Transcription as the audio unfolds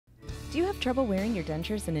Do you have trouble wearing your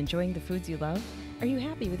dentures and enjoying the foods you love? Are you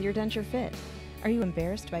happy with your denture fit? Are you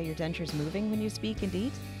embarrassed by your dentures moving when you speak and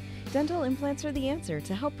eat? Dental implants are the answer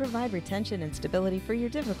to help provide retention and stability for your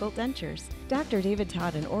difficult dentures. Dr. David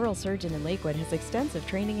Todd, an oral surgeon in Lakewood, has extensive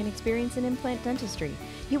training and experience in implant dentistry.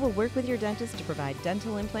 He will work with your dentist to provide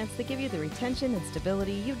dental implants that give you the retention and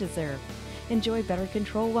stability you deserve. Enjoy better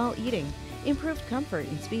control while eating, improved comfort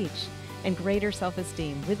in speech, and greater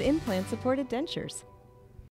self-esteem with implant-supported dentures.